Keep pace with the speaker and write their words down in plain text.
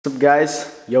What's up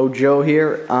guys, Yo Joe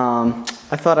here. I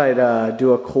thought I'd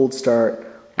do a cold start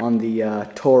on the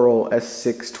Toro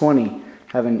S-620.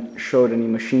 Haven't showed any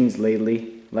machines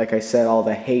lately. Like I said, all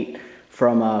the hate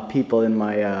from people in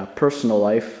my personal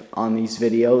life on these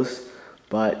videos.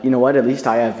 But you know what, at least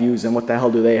I have views, and what the hell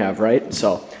do they have, right?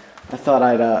 So I thought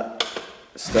I'd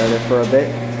start it for a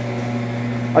bit.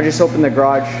 I'll just open the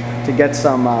garage to get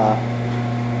some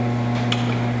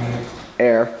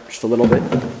air, just a little bit.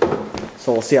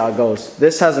 So we'll see how it goes.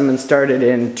 This hasn't been started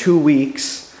in 2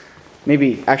 weeks.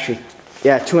 Maybe, actually,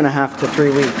 yeah, 2.5 to 3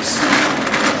 weeks.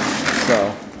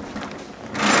 So,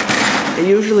 it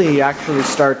usually actually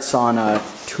starts on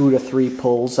 2 to 3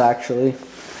 pulls, actually.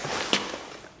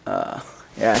 Yeah,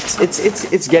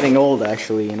 it's getting old,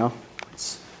 actually, you know.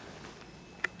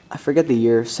 I forget the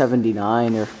year,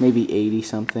 79 or maybe 80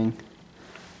 something.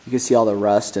 You can see all the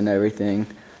rust and everything.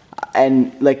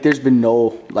 And, like, there's been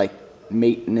no, like,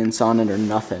 maintenance on it or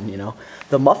nothing, you know.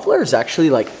 The muffler is actually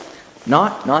like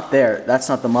not there. That's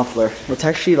not the muffler. It's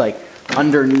actually like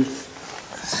underneath.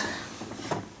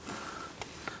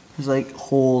 There's like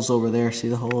holes over there. See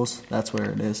the holes? That's where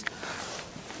it is.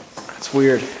 It's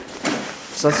weird.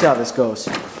 So let's see how this goes.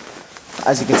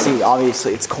 As you can see,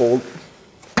 obviously it's cold.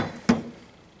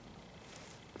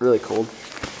 Really cold.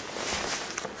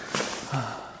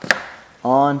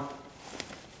 On.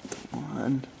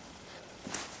 1,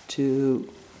 2,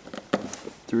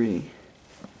 3,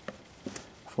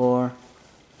 4,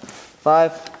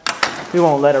 5. We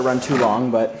won't let it run too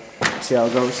long, but see how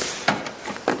it goes.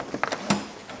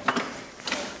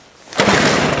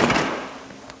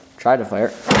 Try to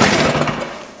fire.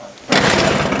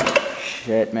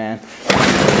 Shit, man.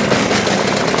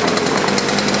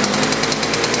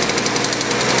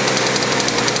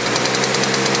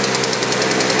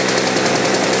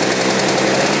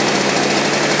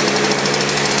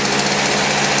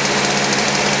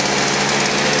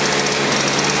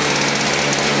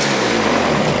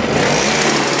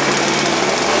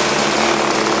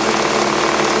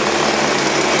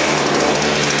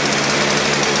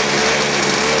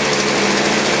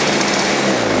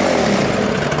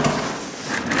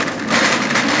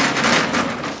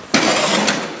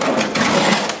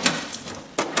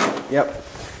 Yep.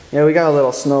 Yeah, we got a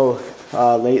little snow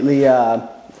lately, a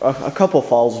couple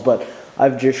falls, but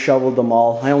I've just shoveled them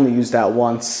all. I only used that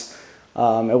once.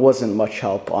 It wasn't much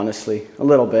help, honestly. A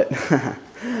little bit.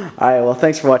 Alright, well,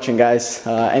 thanks for watching, guys.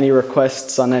 Any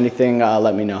requests on anything,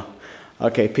 let me know.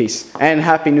 Okay, peace. And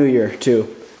Happy New Year,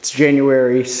 too. It's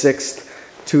January 6th,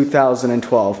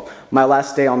 2012. My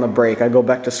last day on the break. I go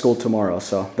back to school tomorrow,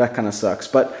 so that kind of sucks.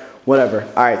 But whatever.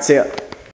 Alright, see ya.